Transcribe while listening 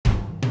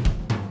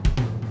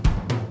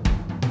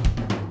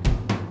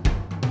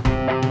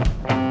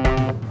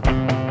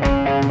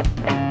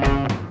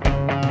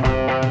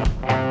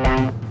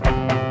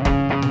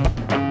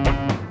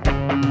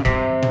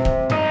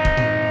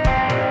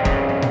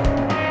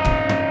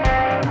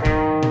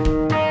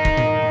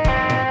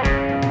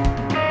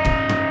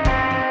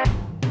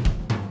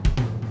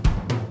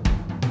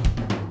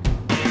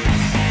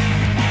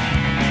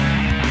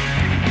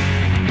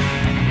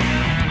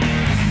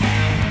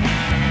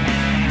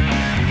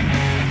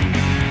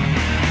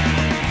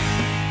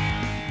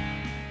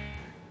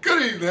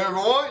evening,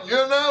 everyone.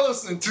 You're now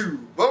listening to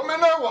The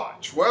Midnight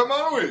Watch, where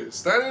motto is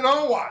standing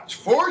on watch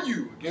for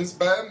you against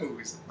bad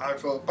movies. I'm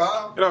Philip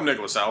Powell. And I'm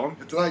Nicholas Allen.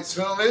 And tonight's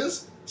film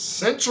is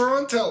Central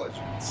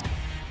Intelligence.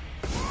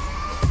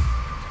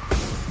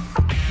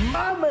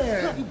 My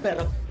man! You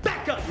better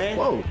back up, man.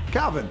 Whoa,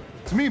 Calvin,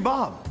 it's me,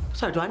 Bob.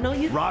 Sorry, do I know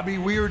you? Robbie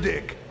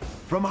Weirdick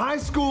from high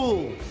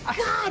school.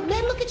 God,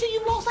 man, look at you.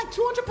 You've lost like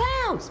 200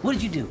 pounds. What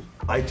did you do?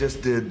 I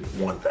just did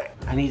one thing.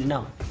 I need to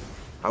know.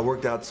 I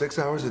worked out 6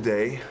 hours a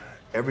day,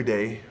 every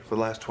day, for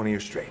the last 20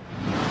 years straight.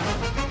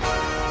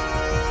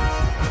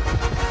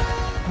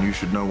 You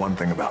should know one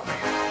thing about me.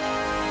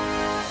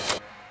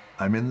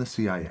 I'm in the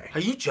CIA. Are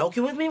you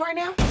joking with me right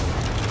now?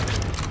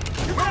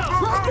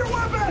 Drop your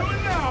weapon! Do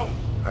it now!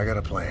 I got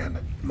a plan.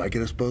 It might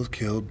get us both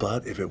killed,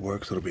 but if it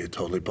works, it'll be a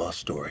totally boss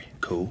story.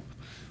 Cool?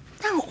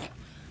 No,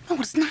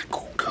 it's not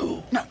cool.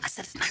 Cool. No, I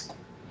said it's not cool.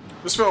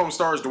 This film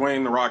stars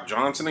Dwayne "The Rock"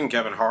 Johnson and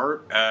Kevin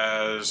Hart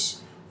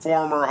as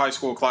former high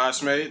school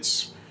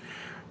classmates.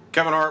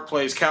 Kevin Hart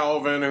plays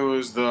Calvin, who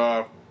is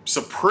the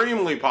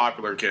supremely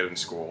popular kid in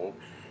school,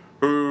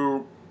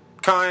 who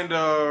kind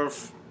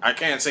of, I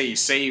can't say he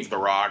saved The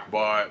Rock,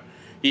 but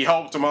he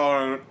helped him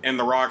out in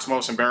The Rock's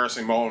most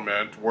embarrassing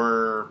moment,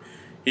 where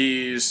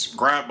he's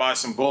grabbed by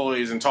some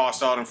bullies and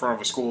tossed out in front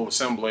of a school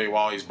assembly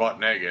while he's butt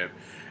naked,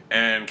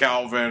 and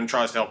Calvin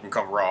tries to help him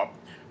cover up.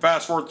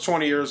 Fast forward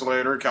 20 years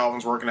later,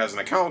 Calvin's working as an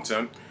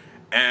accountant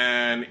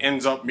and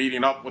ends up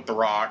meeting up with The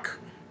Rock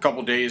a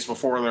couple days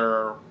before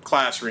their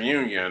class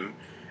reunion,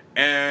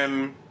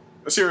 and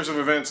a series of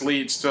events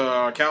leads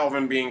to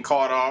Calvin being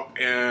caught up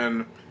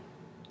in,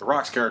 The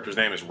Rock's character's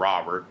name is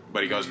Robert,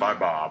 but he goes by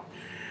Bob,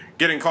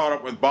 getting caught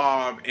up with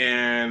Bob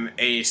in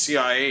a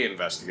CIA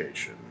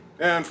investigation.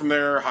 And from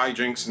there,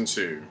 hijinks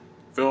ensue.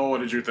 Phil, what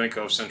did you think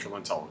of Central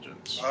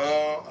Intelligence?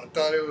 I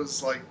thought it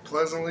was like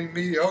pleasantly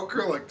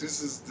mediocre. Like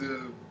this is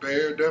the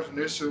bare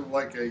definition of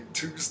like a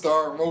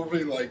 2-star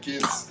movie. Like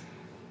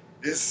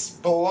it's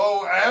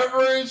below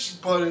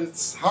average, but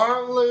it's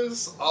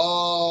harmless.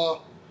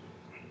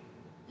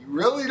 You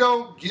really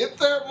don't get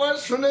that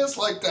much from this.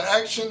 Like the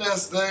action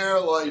that's there,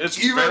 like It's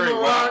even very The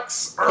well.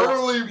 Rock's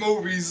early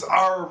movies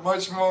are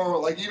much more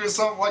like even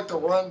something like The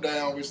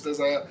Rundown, which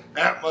doesn't have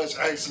that much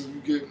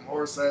action. You get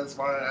more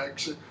satisfying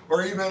action,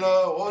 or even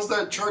what was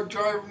that truck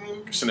driver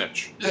movie?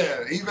 Snitch.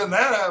 Yeah, even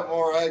that had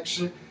more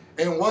action.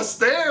 And what's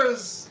there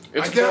is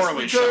It's I guess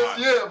poorly because, shot.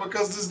 Yeah,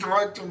 because this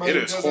director made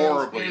It is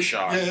horribly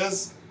shot. Yeah,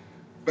 it's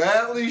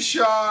badly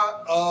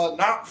shot,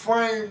 not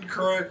framed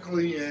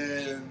correctly,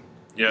 and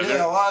Yeah,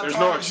 a lot of there's times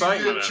no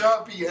excitement you in get it.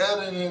 choppy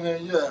editing,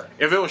 and yeah.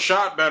 If it was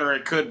shot better,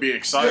 it could be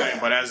exciting, Yeah.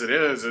 but as it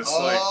is, it's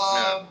like,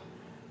 yeah.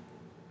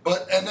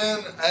 And then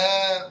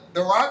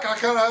The Rock, I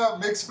kind of have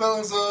mixed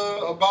feelings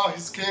about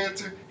his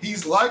character.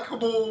 He's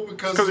likable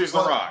because he's The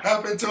what Rock.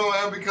 happened to him,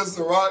 and because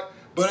The Rock.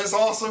 But it's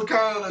also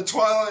kind of the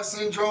Twilight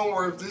Syndrome,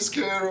 where if this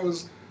character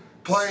was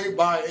played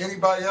by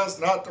anybody else,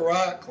 not The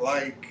Rock,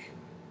 like,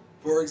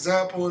 for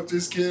example, if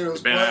this character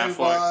was Ben played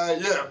Affleck.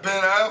 by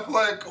Ben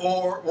Affleck,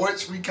 or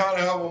which we kind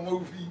of have a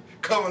movie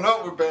coming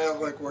up with Ben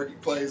Affleck where he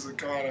plays a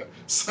kind of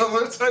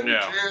similar type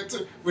Yeah. of character,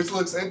 which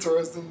looks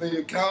interesting. The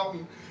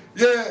accountant,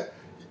 yeah.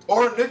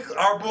 Or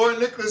our boy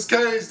Nicolas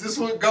Cage, this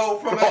would go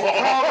from a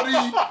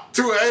comedy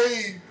to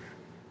a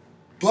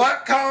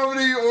black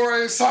comedy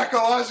or a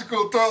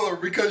psychological thriller,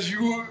 because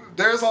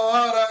there's a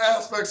lot of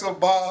aspects of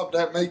Bob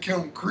that make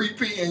him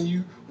creepy, and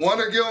you want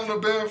to give him the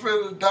benefit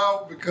of the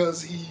doubt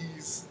because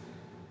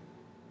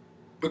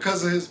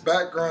of his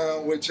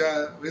background, which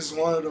is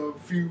one of the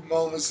few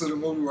moments of the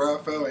movie where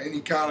I felt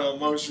any kind of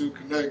emotional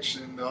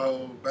connection, the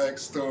whole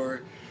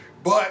backstory.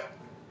 But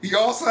he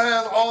also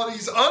has all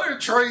these other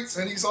traits,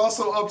 and he's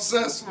also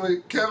obsessed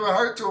with Kevin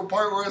Hart to a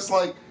point where it's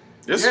like,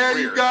 This is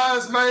you weird.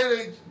 guys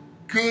made a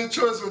good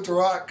choice with The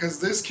Rock, because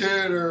this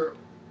character,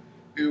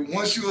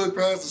 once you look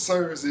past the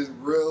surface, is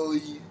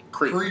really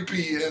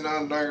creepy and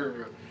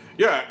unnerving.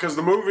 Yeah, because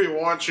the movie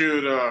wants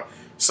you to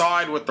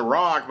side with The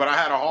Rock, but I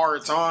had a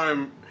hard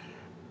time,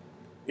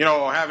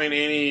 having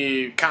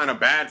any kind of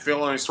bad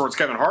feelings towards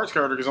Kevin Hart's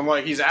character, because I'm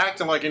like, he's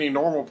acting like any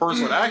normal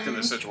person would act in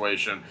this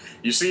situation.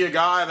 You see a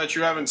guy that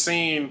you haven't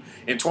seen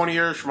in 20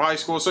 years from high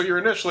school, so you're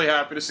initially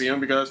happy to see him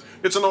because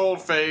it's an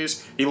old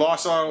face, he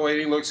lost a lot of weight,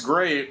 he looks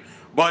great,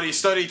 but he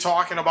studied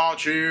talking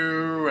about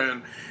you,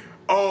 and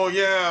oh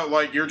yeah,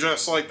 like you're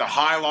just like the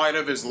highlight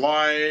of his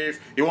life.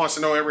 He wants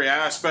to know every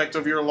aspect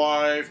of your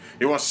life.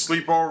 He wants to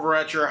sleep over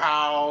at your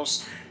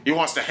house. He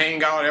wants to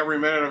hang out every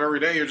minute of every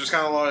day. You're just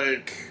kind of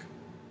like,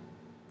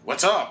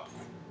 what's up?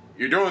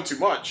 You're doing too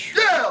much.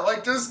 Yeah,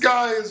 like this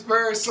guy is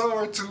very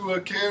similar to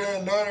a character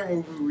in another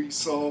movie we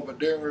saw but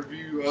didn't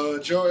review.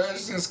 Joe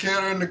Edgerton's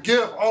character in The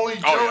Gift. Only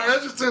Joe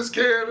Edgerton's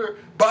character,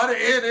 by the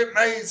end, it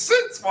made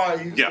sense why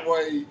he was the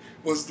way he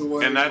was the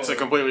way. And that's a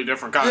completely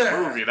different kind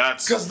of movie.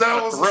 That's because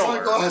that was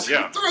thriller. a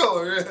psychological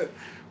thriller. Yeah.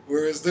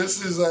 Whereas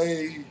this is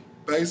a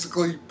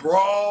basically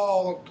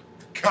broad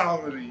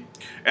comedy.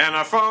 And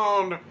I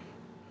found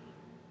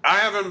I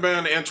haven't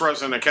been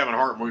interested in a Kevin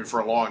Hart movie for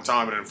a long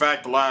time, and in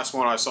fact, the last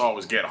one I saw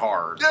was Get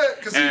Hard. Yeah,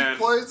 because he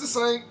plays the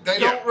same. They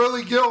don't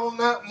really give him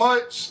that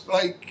much.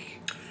 Like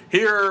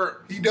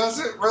here, he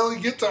doesn't really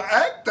get to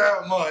act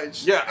that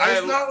much. Yeah,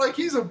 it's not like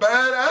he's a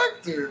bad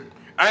actor.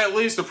 I at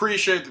least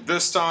appreciate that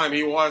this time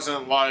he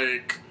wasn't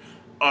like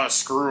a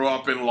screw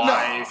up in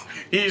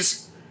life. No.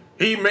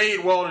 He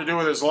made well to do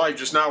with his life,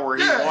 just not where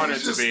he wanted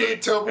to be.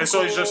 And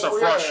so he's just a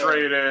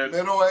frustrated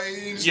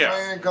middle-aged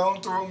man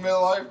going through a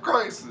midlife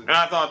crisis. And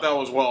I thought that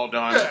was well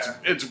done. Yeah.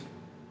 It's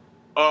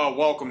a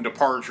welcome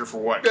departure for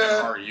what Kevin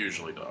Hart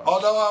usually does.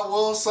 Although I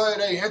will say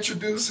they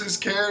introduce his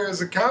character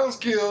as account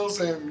skills,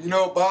 and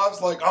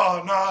Bob's like,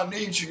 "Oh no, I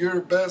need you. You're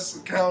the best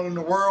accountant in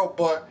the world."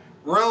 But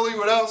really,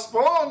 without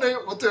spoiling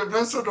it, with the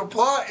events of the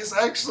plot, it's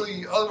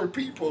actually other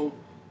people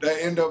that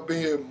end up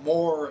being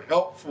more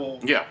helpful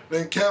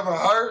than Kevin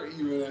Hart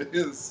even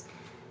is.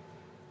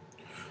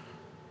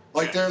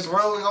 Like, there's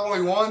really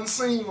only one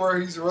scene where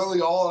he's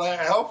really all that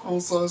helpful,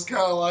 so it's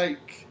kind of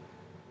like,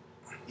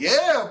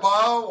 yeah,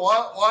 Bob,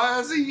 why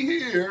is he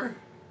here?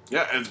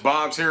 Yeah, it's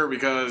Bob's here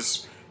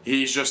because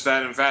he's just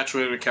that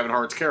infatuated with Kevin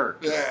Hart's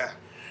character. Yeah.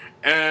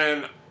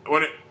 And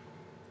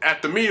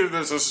at the meat of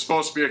this is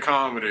supposed to be a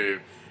comedy.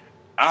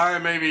 I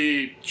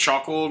maybe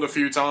chuckled a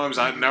few times.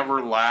 I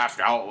never laughed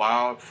out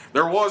loud.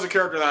 There was a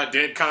character that I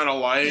did kind of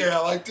like. Yeah,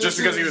 like this just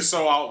because he was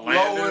so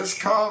outlandish.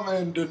 Lowest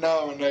common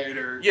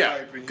denominator.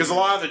 Yeah, because a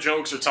lot of the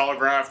jokes are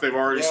telegraphed. They've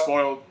already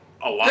spoiled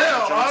a lot of the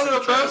jokes. Yeah, a lot of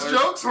the best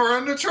jokes were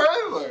in the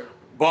trailer.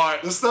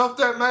 But the stuff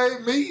that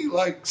made me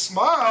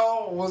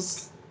smile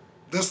was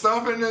the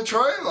stuff in the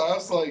trailer. I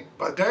was like,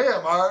 but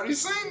damn, I already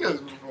seen this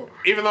before.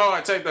 Even though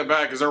I take that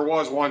back, because there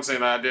was one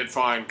scene that I did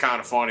find kind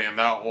of funny, and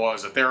that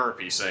was a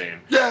therapy scene.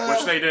 Yeah.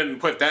 Which they didn't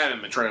put that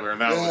in the trailer, and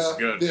that was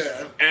good.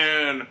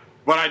 Yeah.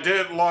 But I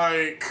did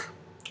like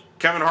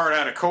Kevin Hart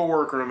had a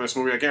coworker in this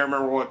movie. I can't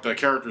remember what the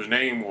character's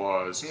name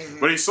was. Mm-hmm.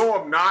 But he's so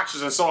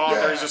obnoxious and so out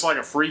there. He's just like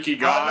a freaky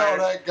guy. I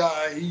know that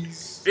guy.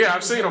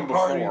 I've seen him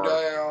before.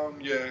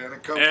 Down. Yeah, in a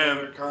couple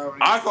of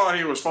comedies. I thought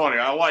he was funny.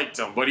 I liked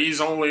him. But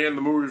he's only in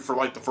the movie for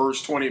the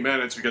first 20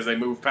 minutes because they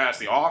moved past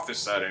the office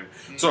setting.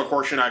 Mm-hmm. So, of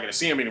course, you're not going to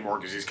see him anymore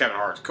because he's Kevin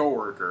Hart's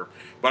coworker.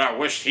 But I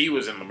wish he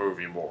was in the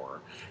movie more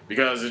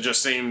because it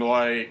just seemed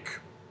like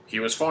he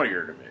was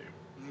funnier to me.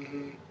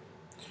 Mm-hmm.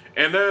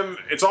 And then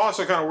it's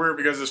also kind of weird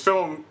because this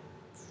film,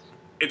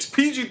 it's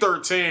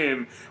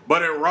PG-13,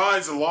 but it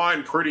rides the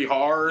line pretty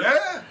hard.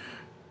 Yeah.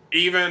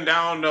 Even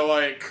down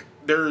to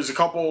there's a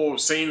couple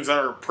scenes that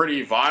are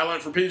pretty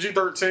violent for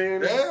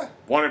PG-13. Yeah.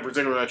 One in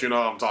particular that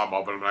I'm talking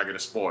about, but I'm not going to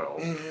spoil.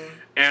 Mm-hmm.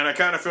 And I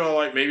kind of feel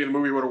like maybe the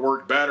movie would have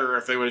worked better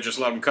if they would have just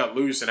let them cut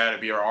loose and had it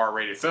be an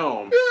R-rated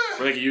film. Yeah.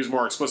 Where they could use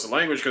more explicit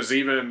language, because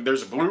even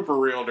there's a blooper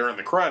reel during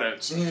the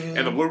credits, and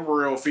the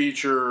blooper reel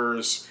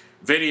features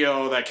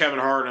video that Kevin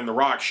Hart and The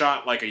Rock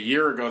shot a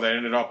year ago that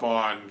ended up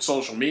on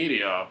social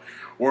media,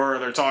 where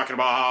they're talking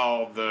about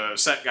how the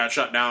set got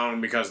shut down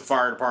because the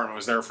fire department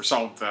was there for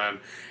something.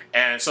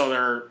 And so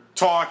they're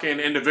talking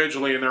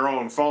individually in their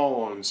own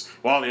phones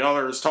while the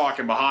other is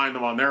talking behind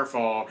them on their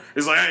phone.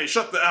 He's like, hey,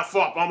 shut the F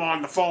up, I'm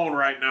on the phone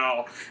right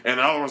now. And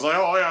the other one's like,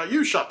 oh yeah,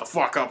 you shut the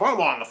fuck up,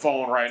 I'm on the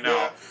phone right now.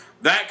 Yeah.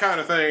 That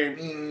kind of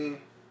thing,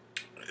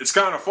 it's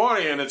kind of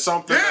funny, and it's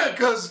something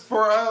because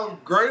for how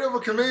great of a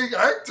comedic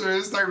actor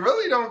is, they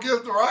really don't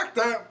give The Rock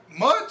that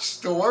much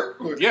to work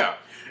with. Yeah,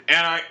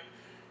 and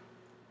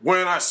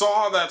when I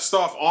saw that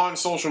stuff on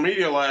social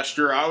media last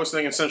year, I was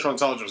thinking Central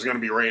Intelligence was going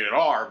to be rated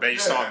R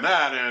based on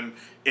that, and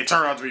it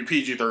turned out to be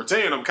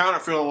PG-13. I'm kind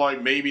of feeling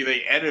like maybe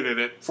they edited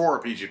it for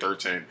a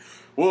PG-13.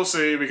 We'll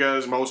see,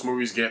 because most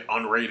movies get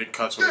unrated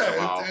cuts when they come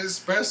out.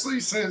 Especially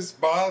since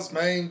Bob's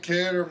main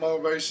character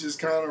motivation is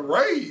kind of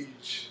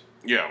rage.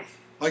 Yeah.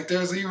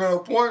 There's even a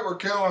point where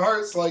Kevin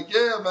Hart's like,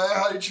 yeah, man,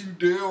 how did you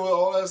deal with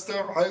all that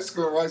stuff in high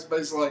school? And Rock's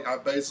basically I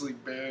basically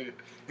buried it.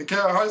 And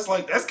Kevin Hart's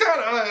like, that's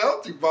kind of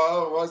unhealthy,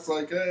 Bob. And Rock's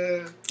like,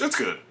 It's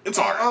good. It's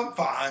all right. I'm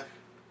fine.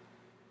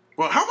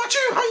 Well, how about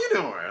you? How you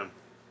doing, man?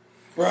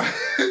 Right.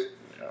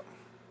 Yeah.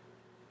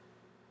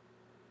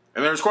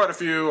 And there's quite a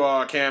few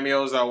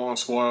cameos that I won't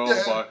spoil,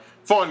 but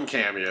fun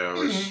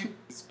cameos. Mm-hmm.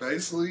 It's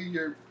basically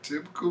your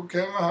typical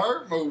Kevin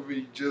Hart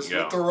movie, just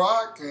with The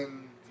Rock,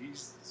 and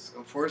he's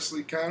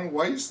unfortunately kind of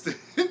wasted.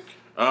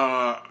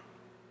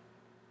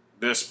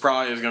 This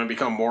probably is going to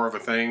become more of a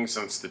thing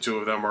since the two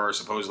of them are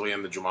supposedly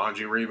in the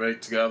Jumanji remake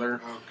together.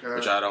 Okay.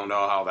 Which I don't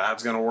know how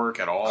that's going to work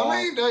at all.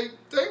 I mean,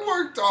 they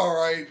worked all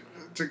right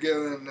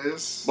together in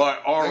this.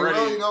 But already...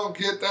 They really don't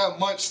get that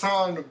much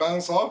time to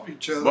bounce off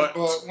each other,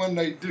 but when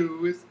they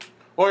do, it's...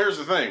 Well, here's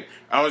the thing.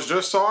 I was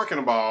just talking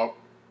about,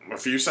 a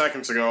few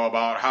seconds ago,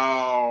 about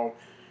how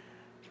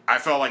I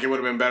felt like it would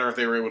have been better if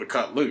they were able to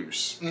cut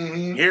loose.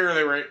 Mm-hmm.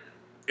 Here,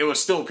 it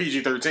was still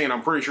PG-13.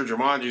 I'm pretty sure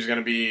Jumanji is going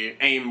to be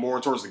aimed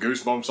more towards the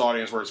Goosebumps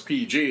audience where it's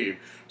PG.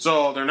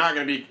 So they're not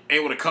going to be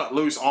able to cut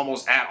loose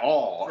almost at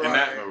all in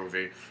that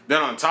movie.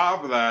 Then on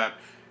top of that,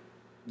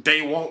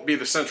 they won't be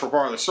the central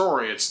part of the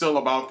story. It's still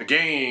about the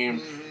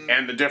game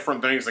and the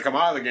different things that come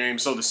out of the game.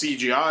 So the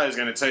CGI is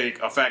going to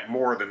take effect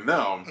more than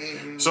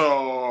them.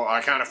 So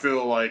I kind of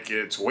feel like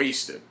it's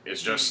wasted.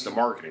 It's just a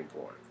marketing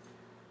ploy.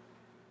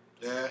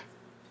 Yeah.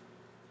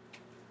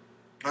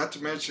 Not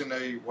to mention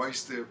they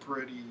wasted a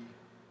pretty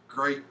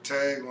great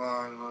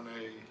tagline on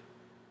a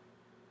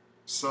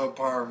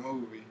subpar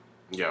movie.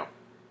 Yeah.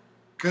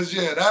 Cause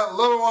that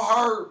Little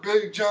Heart,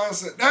 Big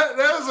Johnson, that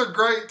was a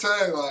great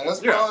tagline.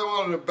 That's probably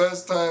one of the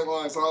best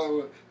taglines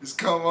Hollywood has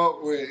come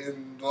up with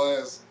in the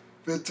last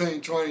 15,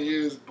 20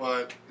 years,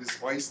 but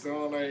it's wasted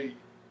on a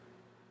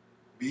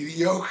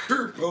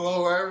mediocre,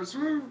 below average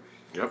movie.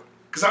 Yep.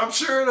 Cause I'm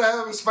sure to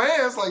have his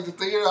fans, like the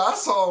theater I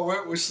saw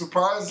it, which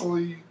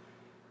surprisingly,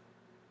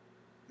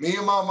 me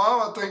and my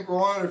mom, I think, were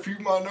one of the few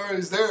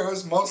minorities there. It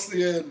was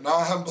mostly a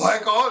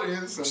non-black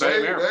audience, and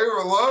they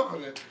were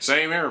loving it.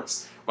 Same here.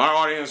 My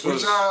audience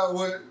was...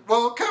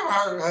 Well, Kevin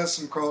Hart has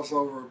some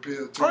crossover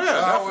appeal, too. Oh, yeah,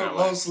 definitely. I would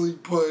mostly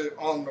put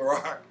on The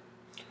Rock.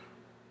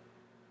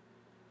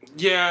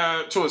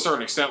 Yeah, to a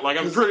certain extent. Like,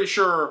 I'm pretty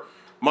sure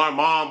my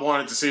mom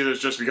wanted to see this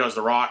just because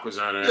The Rock was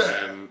in it,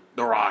 and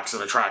The Rock's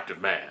an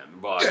attractive man,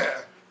 but...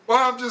 Yeah.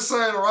 Well, I'm just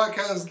saying The Rock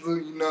has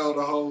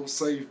the whole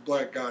safe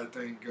black guy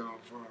thing going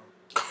for him.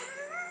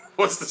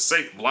 What's the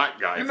safe black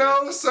guy thing?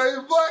 The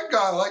safe black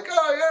guy. Like,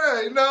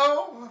 oh,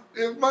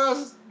 yeah, if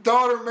my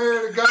daughter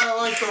married a guy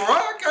like The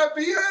Rock, I'd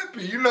be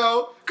happy,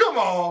 Come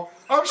on.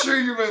 I'm sure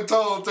you've been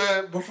told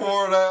that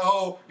before, that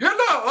whole, you're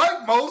not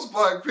like most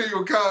black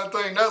people kind of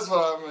thing. That's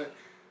what I mean.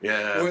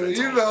 Yeah.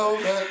 Well,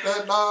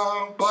 that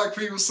non-black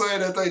people say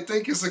that they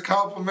think it's a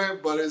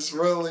compliment, but it's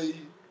really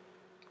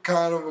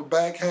kind of a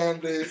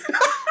backhanded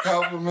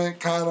compliment,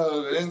 kind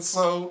of an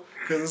insult.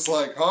 Because it's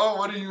like,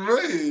 what do you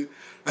mean?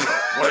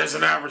 What is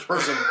an average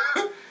person?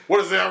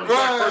 What is the average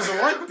black person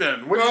like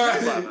then? What do you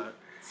think about that?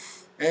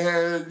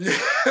 And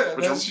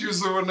that's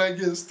usually when they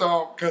get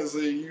stomped, because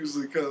it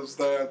usually comes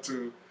down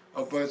to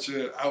a bunch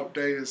of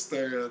outdated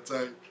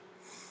stereotypes.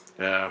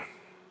 Yeah.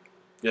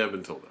 Yeah, I've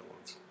been told that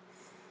once.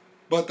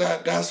 But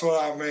that's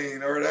what I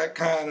mean. Or that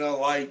kind of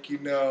like,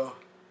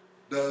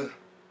 the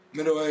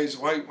middle-aged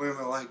white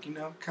women, like, kind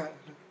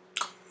of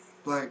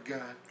black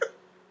guy.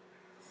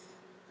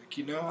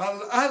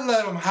 I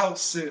let him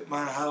house sit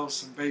my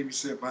house and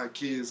babysit my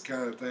kids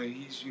kind of thing.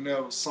 He's,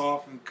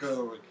 soft and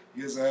cuddly.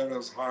 He doesn't have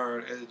those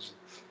hard edges.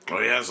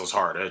 Well, he has those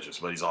hard edges,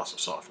 but he's also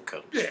soft and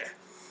cuddly. Yeah.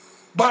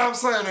 But I'm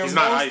saying in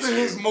most of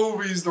his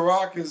movies, The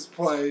Rock has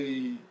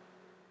played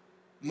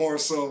more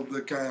so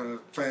the kind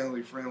of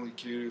family-friendly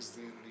kids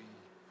than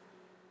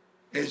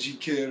the edgy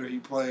kid he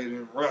played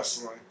in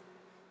wrestling.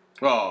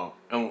 Well,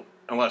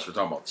 unless we're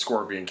talking about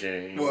Scorpion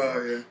King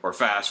or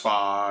Fast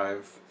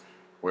Five,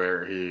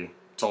 where he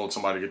told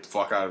somebody to get the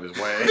fuck out of his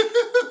way.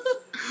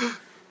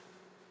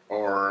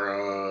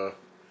 Or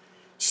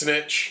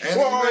Snitch. And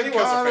he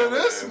kind of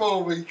this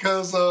movie,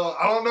 because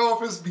I don't know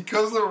if it's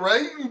because of the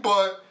rating,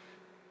 but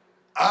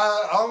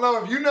I don't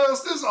know if you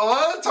noticed this. A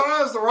lot of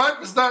times The Rock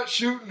is not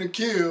shooting to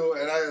kill,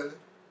 and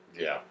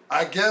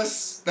I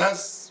guess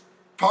that's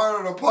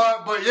part of the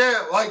plot. But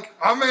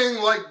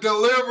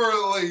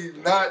deliberately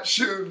not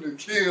shooting to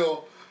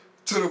kill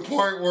to the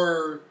point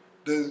where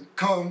the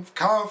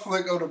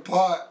conflict of the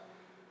plot.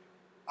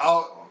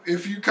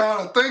 If you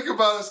kind of think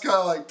about it, it's kind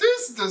of like,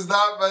 this does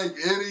not make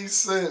any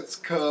sense,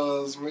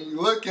 because when you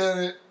look at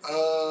it,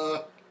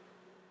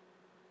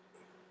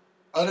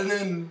 other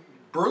than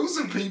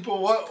bruising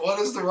people, what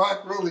has The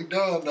Rock really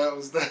done that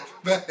was that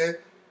bad?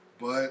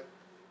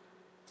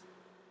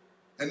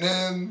 And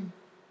then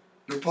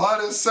the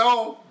plot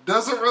itself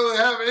doesn't really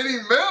have any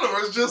middle.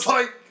 It's just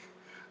like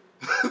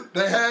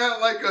they had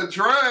like a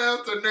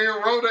draft and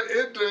then wrote an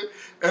ending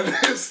and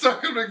then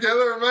stuck them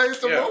together and made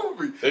the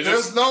movie.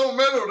 There's no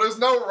middle. There's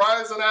no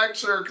rising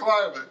action or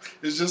climax.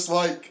 It's just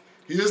like,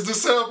 here's the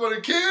setup of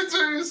the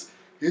characters.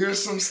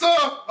 Here's some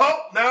stuff. Oh,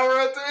 now we're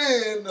at the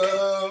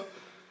end.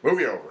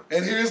 Movie over.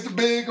 And here's the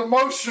big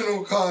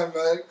emotional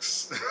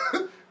climax,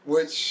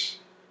 which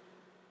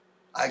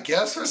I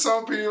guess for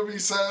some people be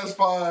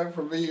satisfying.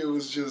 For me, it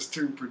was just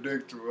too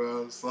predictable.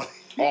 I was like,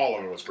 all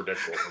of it was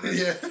predictable for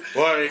me. Yeah.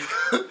 Like,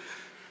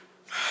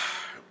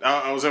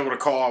 I was able to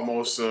call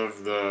most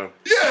of the...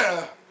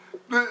 Yeah.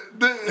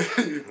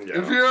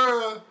 If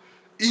you're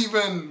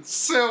even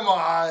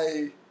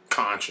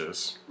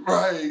conscious.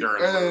 Right.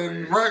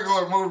 And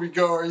regular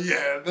moviegoer,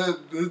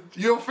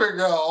 you'll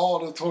figure out all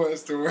the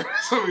twists and where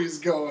he's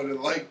going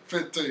in like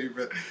 15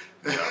 minutes.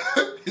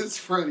 It's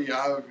pretty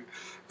obvious.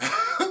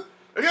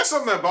 I guess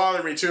something that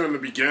bothered me too in the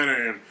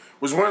beginning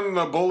was when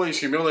the bullies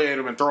humiliate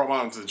him and throw him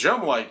out into the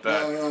gym like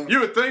that. You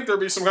would think there'd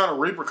be some kind of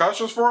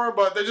repercussions for it,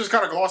 but they just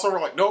kind of gloss over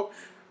like, nope.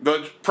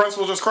 The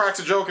principal just cracks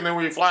a joke, and then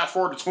we flash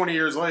forward to 20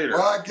 years later.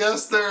 Well, I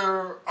guess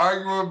their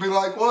argument would be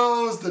like,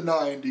 well, it was the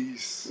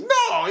 90s.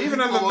 No, even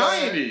in the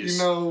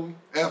 90s.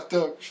 Effed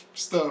up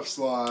stuff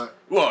slide.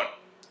 Look,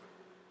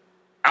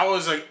 I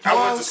went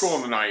to school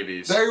in the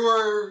 90s. They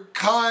were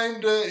kind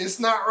of, it's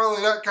not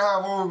really that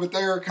kind of movie, but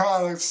they were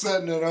kind of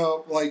setting it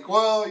up like,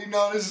 well, you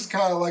know, this is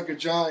kind of like a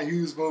John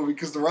Hughes movie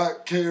because The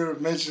Rock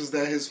character mentions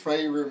that his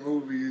favorite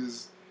movie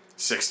is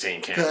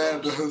 16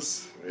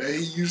 Candles. Yeah. And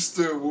he used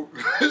to,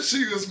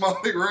 she was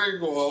Molly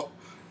Ringwald.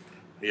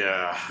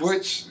 Yeah.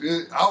 Which,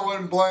 I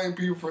wouldn't blame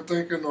people for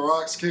thinking The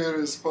Rock's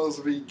character is supposed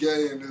to be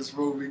gay in this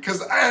movie. And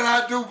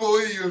I do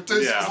believe if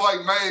this was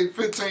like made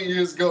 15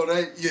 years ago,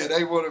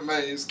 they would have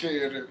made his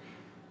character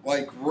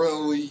like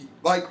really,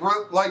 like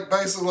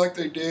basically like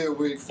they did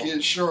with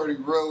Get Shorty,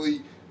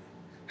 really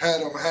had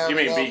him have. You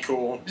mean Be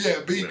Cool? Yeah,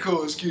 Be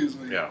Cool, excuse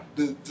me. Yeah.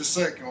 The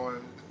second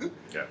one.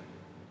 Yeah.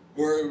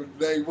 Where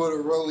they would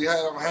have really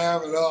had him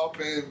have it up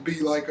and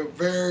be like a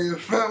very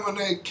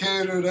effeminate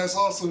character that's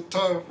also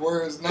tough.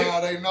 Whereas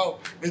now they know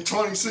in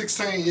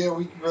 2016,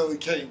 we really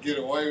can't get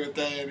away with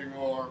that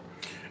anymore.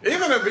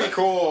 Even to Be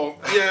Cool,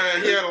 yeah,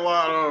 he had a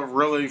lot of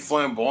really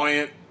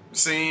flamboyant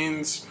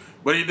scenes,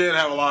 but he did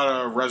have a lot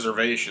of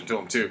reservation to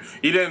him too.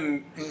 He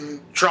didn't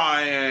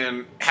try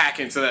and hack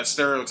into that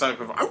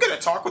stereotype of I'm going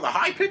to talk with a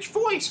high pitched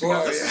voice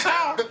because this is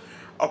how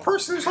a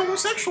person who's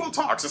homosexual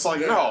talks. It's like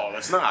no,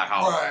 that's not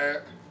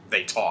how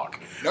they talk.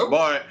 Nope.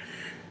 But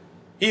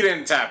he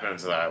didn't tap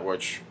into that,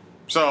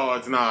 so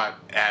it's not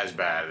as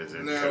bad as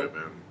it could have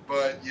been.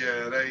 But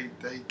yeah,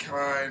 they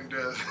kind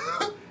of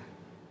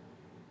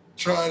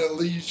try to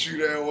lead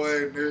you that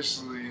way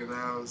initially, and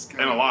I was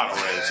kind in a lot of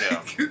ways,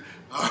 yeah.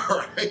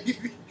 All right.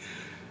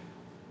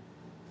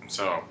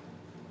 So,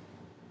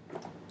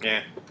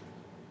 yeah.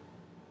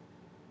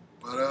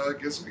 But I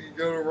guess we can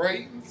go to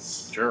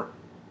ratings. Sure.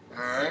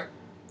 All right.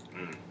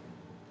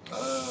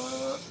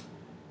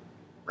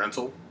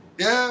 Rental?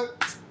 Yeah,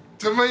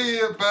 to me,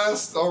 at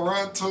best, a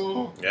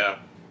rental. Yeah.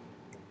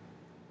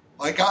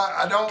 Like,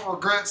 I don't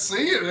regret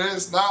seeing it.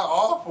 It's not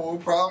awful.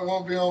 It probably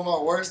won't be on my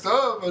worst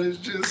of, but it's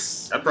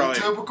just the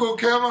typical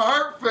Kevin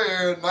Hart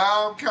fare.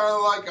 Now I'm kind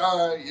of like,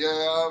 all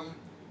right,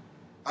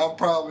 I'm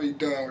probably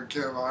done with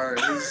Kevin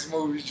Hart. His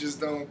movies just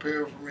don't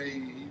appeal for me.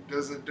 He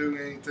doesn't do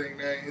anything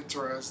that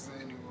interesting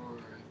anymore.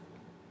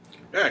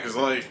 Yeah, because,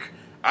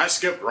 I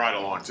skipped right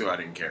along, too. I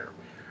didn't care.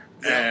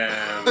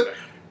 And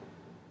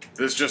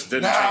this just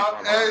didn't change my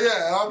mind.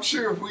 Yeah, I'm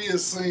sure if we had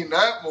seen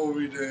that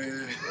movie,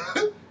 then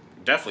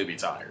definitely be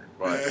tired.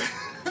 But,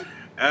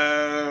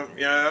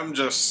 I'm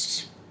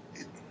just...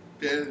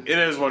 It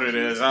is what it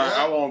is.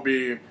 I won't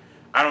be...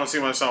 I don't see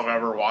myself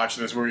ever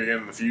watching this movie again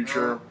in the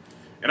future.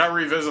 And I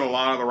revisit a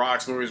lot of The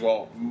Rock's movies,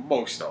 well,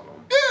 most of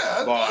them.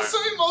 Yeah, I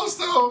say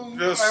most of them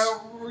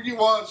have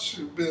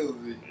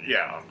rewatchability.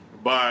 Yeah,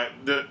 but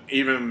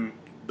even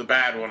the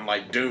bad one,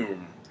 like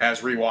Doom,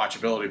 has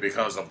rewatchability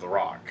because of The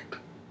Rock.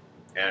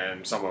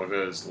 And some of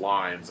his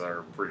lines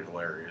are pretty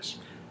hilarious.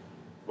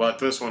 But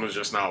this one is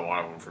just not one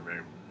of them for me.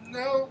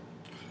 No.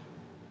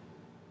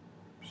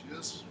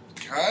 Just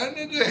kind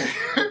of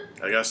there.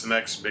 I guess the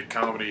next big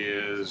comedy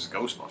is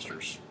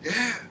Ghostbusters.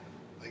 Yeah,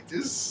 like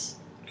this...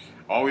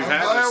 All we've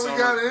had glad this we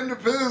got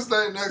Independence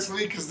Day next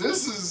week because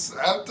this is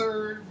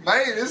after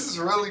May. This has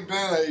really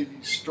been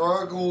a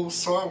struggle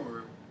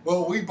summer.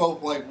 Well, we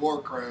both like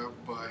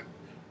Warcraft, but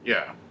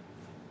yeah.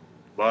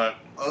 But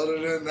other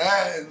than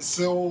that, and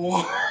Civil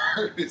War,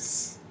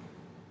 it's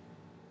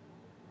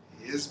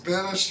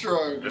been a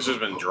struggle. This has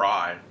been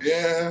dry.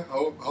 Yeah.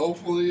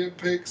 Hopefully it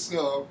picks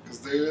up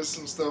because there is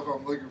some stuff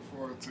I'm looking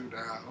forward to that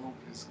I hope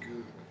is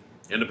good.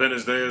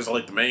 Independence Day is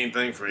like the main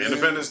thing for me. Yeah.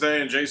 Independence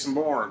Day and Jason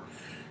Bourne.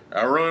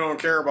 I really don't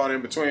care about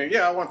in between.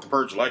 Yeah, I want the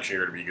Purge election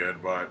year to be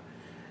good, but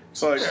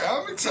it's like... Yeah,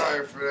 I'm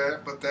excited for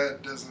that, but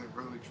that doesn't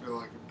really feel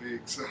like a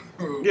big... So.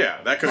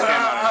 Yeah, that could have came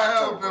out in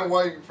October. I have been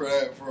waiting for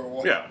that for a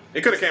while. Yeah,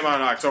 it could have came out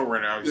in October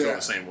and I would feel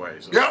the same way.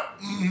 So. Yep.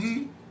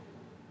 Mm-hmm.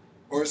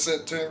 Or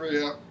September,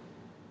 yeah.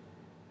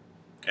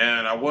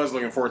 And I was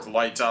looking forward to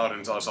Lights Out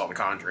until I saw The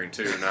Conjuring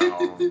 2.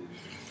 Now,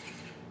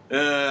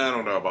 I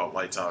don't know about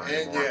Lights Out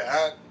anymore.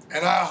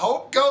 And I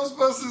hope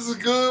Ghostbusters is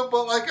good,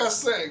 but like I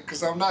said,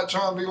 because I'm not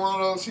trying to be one of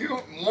those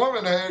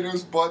woman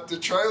haters, but the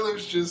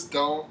trailers just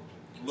don't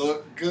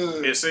look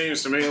good. It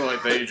seems to me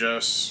like they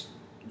just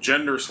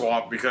gender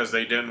swapped because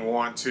they didn't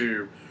want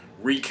to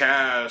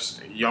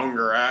recast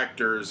younger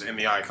actors in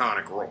the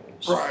iconic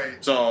roles. Right.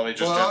 So they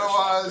just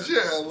otherwise,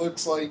 it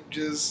looks like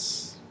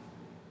just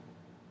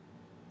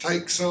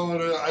take some of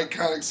the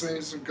iconic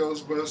scenes from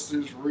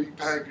Ghostbusters,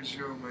 repackage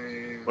them,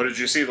 man. But did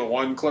you see the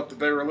one clip that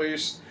they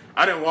released?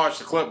 I didn't watch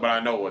the clip, but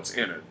I know what's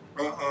in it.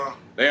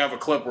 They have a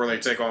clip where they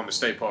take on the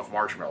Stay Puft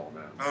Marshmallow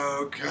Man.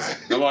 Okay.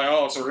 They're like,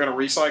 oh, so we're going to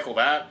recycle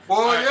that?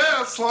 Well,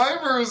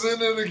 Slimer is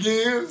in it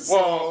again. So.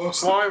 Well,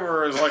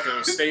 Slimer is like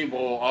a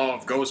staple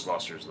of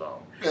Ghostbusters,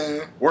 though.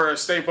 Yeah.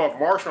 Whereas Stay Puft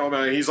Marshmallow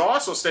Man, he's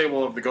also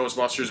stable of the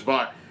Ghostbusters,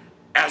 but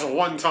as a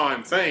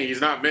one-time thing, he's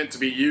not meant to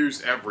be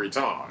used every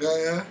time.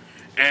 Yeah.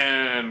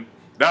 And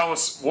that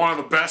was one of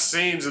the best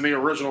scenes in the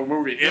original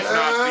movie, if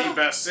not the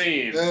best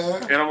scene. Yeah.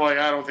 And I'm like,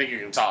 I don't think you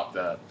can top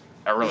that.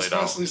 I really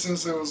don't. Especially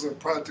since it was a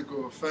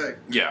practical effect.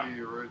 Yeah.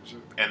 The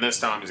original. And this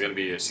time it's going to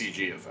be a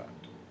CG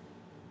effect.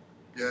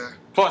 Yeah.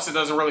 Plus, it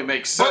doesn't really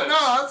make sense. But no,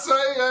 I'd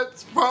say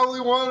that's probably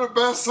one of the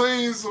best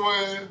scenes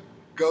when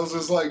Ghost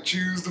is like,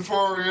 choose the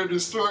Fourier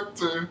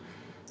destructor.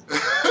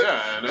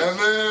 Yeah, and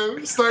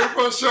then Stay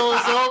Puft shows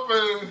up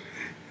and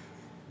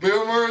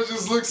Bill Murray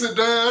just looks at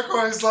Dan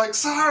Aykroyd. He's like,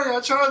 sorry,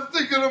 I tried to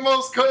think of the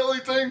most cuddly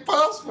thing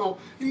possible.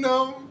 You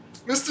know,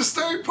 Mr.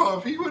 Stay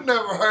Puft, he would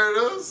never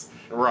hurt us.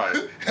 Right.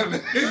 And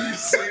then you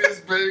see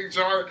this big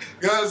giant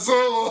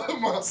Godzilla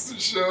monster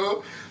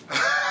show.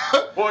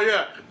 Well,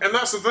 yeah, and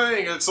that's the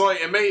thing. It's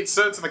like, it made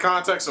sense in the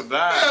context of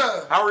that.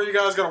 Yeah. How are you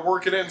guys going to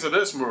work it into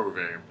this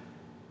movie?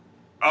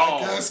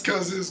 I guess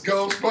because it's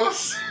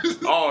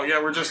Ghostbusters. Oh,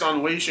 yeah, we're just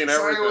unleashing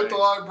everything. Same with the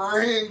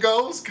librarian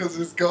ghost, because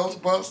it's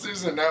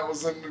Ghostbusters, and that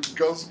was in the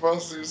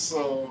Ghostbusters,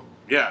 so...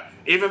 Yeah,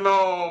 even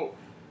though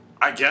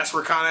I guess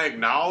we're kind of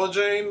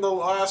acknowledging the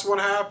last one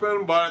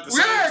happened, but at the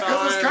same time... Yeah,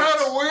 because it's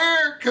kind of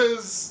weird,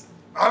 because,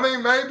 I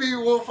mean, maybe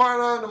we'll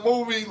find out in the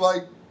movie,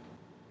 like,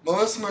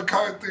 Melissa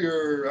McCarthy,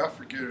 or I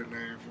forget her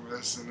name from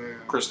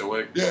SNL. Kristen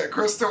Wiig. Yeah,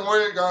 Kristen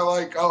Wiig are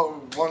like,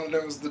 oh, one of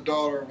them is the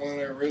daughter of one of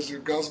the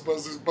original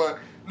Ghostbusters, but...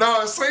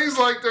 No, it seems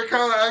like they're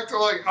kind of acting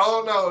like,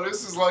 oh no,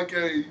 this is like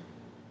a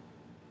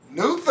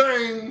new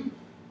thing.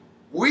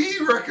 We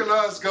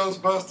recognize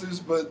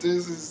Ghostbusters, but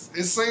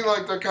it seems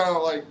like they're kind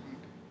of like,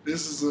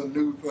 this is a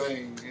new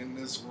thing in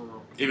this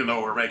world. Even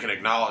though we're making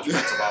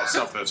acknowledgments about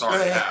stuff that's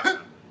already happened.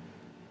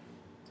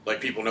 Like,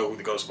 people know who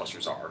the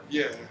Ghostbusters are.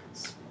 Yeah.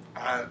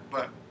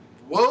 But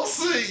we'll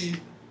see.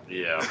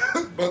 Yeah.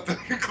 But that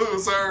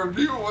concludes our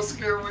review. Once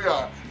again, we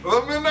are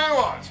The Midnight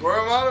Watch, where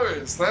our motto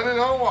is standing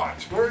on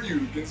watch for you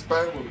against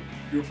bad movie.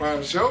 You'll find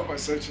the show by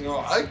searching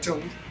on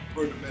iTunes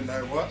for The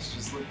Midnight Watch.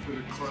 Just look for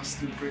the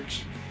cluster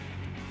picture.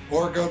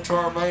 Or go to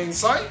our main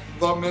site,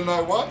 The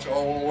Midnight Watch,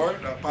 all one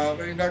word,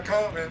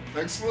 .podbean.com. And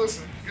thanks for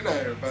listening. Good night,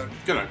 everybody.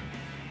 Good night.